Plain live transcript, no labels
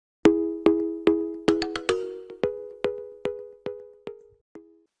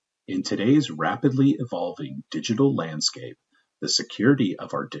In today's rapidly evolving digital landscape, the security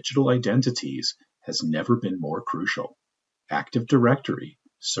of our digital identities has never been more crucial. Active Directory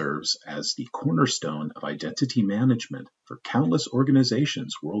serves as the cornerstone of identity management for countless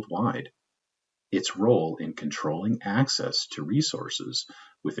organizations worldwide. Its role in controlling access to resources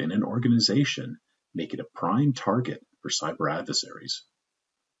within an organization make it a prime target for cyber adversaries.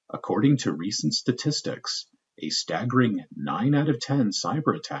 According to recent statistics, a staggering 9 out of 10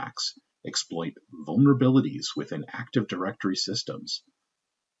 cyber attacks exploit vulnerabilities within Active Directory systems.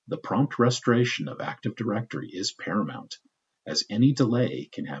 The prompt restoration of Active Directory is paramount, as any delay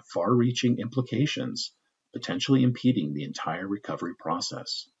can have far-reaching implications, potentially impeding the entire recovery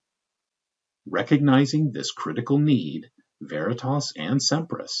process. Recognizing this critical need, Veritas and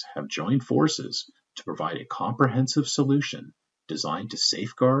Semperis have joined forces to provide a comprehensive solution designed to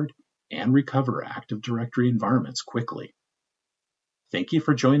safeguard and recover Active Directory environments quickly. Thank you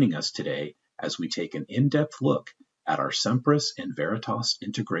for joining us today as we take an in-depth look at our Semperis and Veritas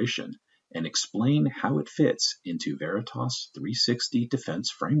integration and explain how it fits into Veritas 360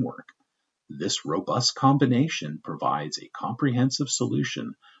 Defense Framework. This robust combination provides a comprehensive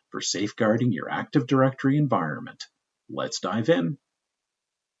solution for safeguarding your Active Directory environment. Let's dive in.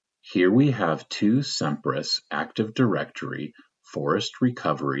 Here we have two Semperis Active Directory Forest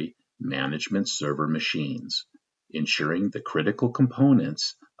Recovery Management Server machines, ensuring the critical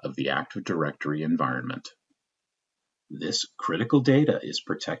components of the Active Directory environment. This critical data is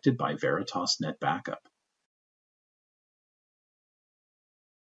protected by Veritas Net Backup.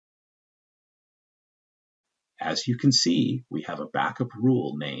 As you can see, we have a backup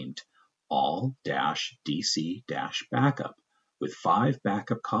rule named all-dc-backup with 5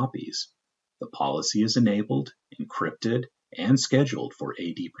 backup copies. The policy is enabled, encrypted, and scheduled for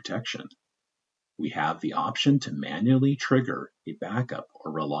AD protection. We have the option to manually trigger a backup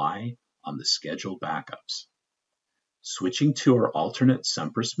or rely on the scheduled backups. Switching to our alternate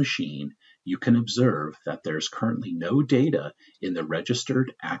Semperis machine, you can observe that there's currently no data in the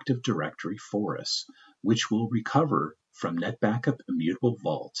registered Active Directory forests, which will recover from NetBackup Immutable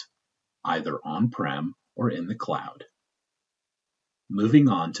Vault, either on-prem or in the cloud. Moving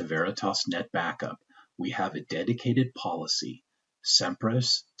on to Veritas Net Backup, we have a dedicated policy,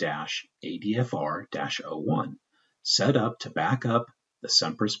 Semperis-ADFR-01, set up to back up the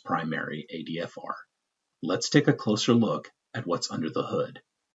Semperis primary ADFR. Let's take a closer look at what's under the hood.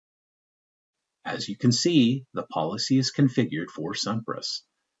 As you can see, the policy is configured for Semperis,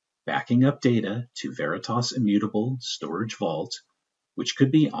 backing up data to Veritas Immutable Storage Vault, which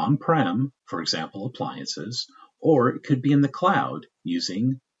could be on-prem, for example, appliances, or it could be in the cloud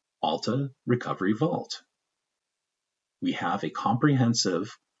using Alta Recovery Vault. We have a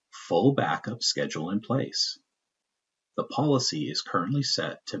comprehensive full backup schedule in place. The policy is currently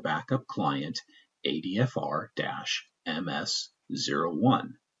set to backup client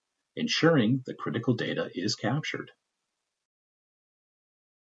ADFR-MS01, ensuring the critical data is captured.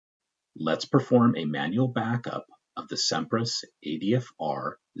 Let's perform a manual backup of the Semperis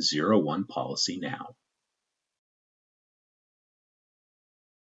ADFR-01 policy now.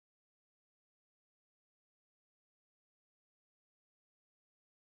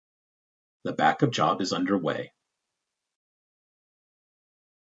 The backup job is underway.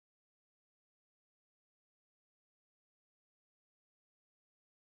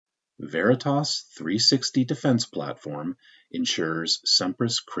 Veritas 360 Defense Platform ensures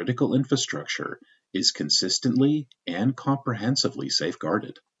Semperis critical infrastructure is consistently and comprehensively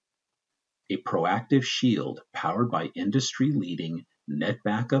safeguarded. A proactive shield powered by industry-leading net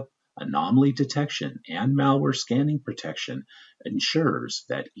backup, anomaly detection, and malware scanning protection ensures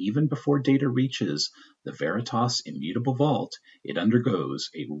that even before data reaches the Veritas Immutable Vault, it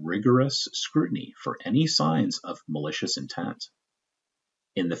undergoes a rigorous scrutiny for any signs of malicious intent.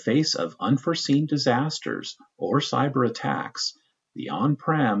 In the face of unforeseen disasters or cyber attacks, the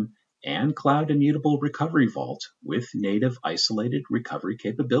on-prem and cloud immutable recovery vault with native isolated recovery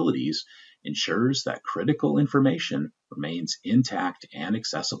capabilities ensures that critical information remains intact and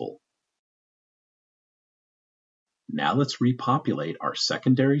accessible. Now let's repopulate our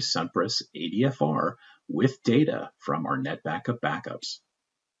secondary Semperis ADFR with data from our NetBackup backups.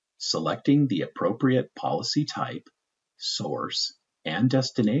 Selecting the appropriate policy type, source, and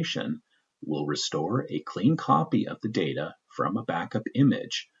destination will restore a clean copy of the data from a backup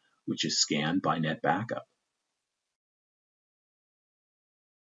image, which is scanned by NetBackup.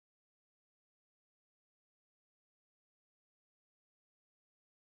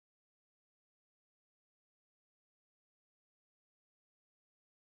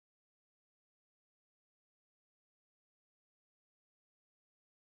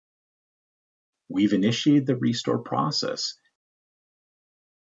 We've initiated the restore process,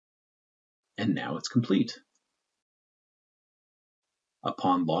 and now it's complete.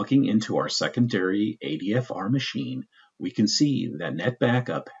 Upon logging into our secondary ADFR machine, we can see that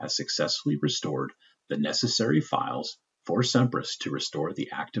NetBackup has successfully restored the necessary files for Semperis to restore the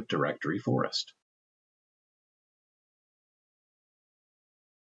Active Directory forest.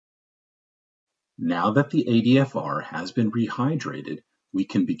 Now that the ADFR has been rehydrated, we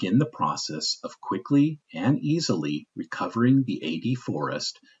can begin the process of quickly and easily recovering the AD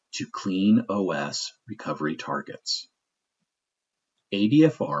forest to clean OS recovery targets.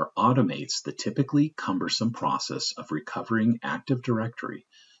 ADFR automates the typically cumbersome process of recovering Active Directory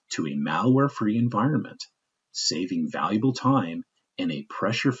to a malware-free environment, saving valuable time in a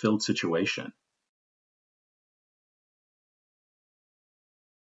pressure-filled situation.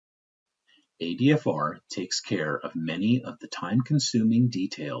 ADFR takes care of many of the time-consuming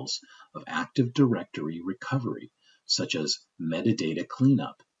details of Active Directory recovery, such as metadata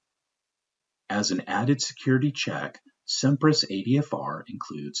cleanup. As an added security check, Semperis ADFR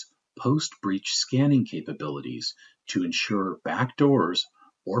includes post-breach scanning capabilities to ensure backdoors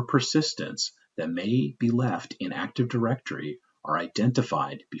or persistence that may be left in Active Directory are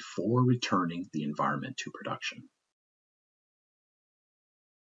identified before returning the environment to production.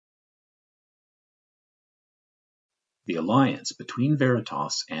 The alliance between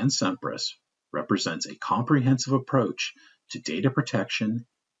Veritas and Semperis represents a comprehensive approach to data protection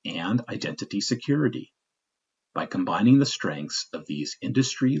and identity security. By combining the strengths of these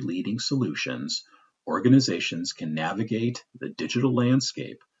industry-leading solutions, organizations can navigate the digital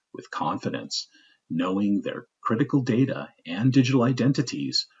landscape with confidence, knowing their critical data and digital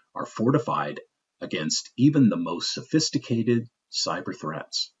identities are fortified against even the most sophisticated cyber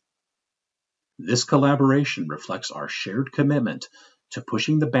threats. This collaboration reflects our shared commitment to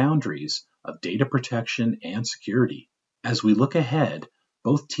pushing the boundaries of data protection and security. As we look ahead,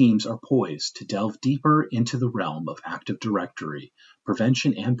 both teams are poised to delve deeper into the realm of Active Directory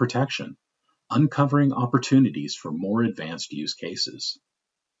prevention and protection, uncovering opportunities for more advanced use cases.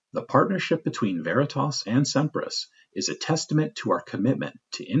 The partnership between Veritas and Semperis is a testament to our commitment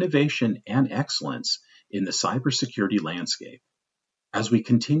to innovation and excellence in the cybersecurity landscape. As we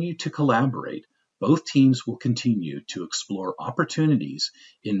continue to collaborate, both teams will continue to explore opportunities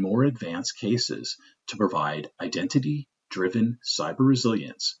in more advanced cases to provide identity-driven cyber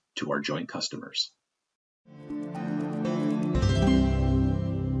resilience to our joint customers.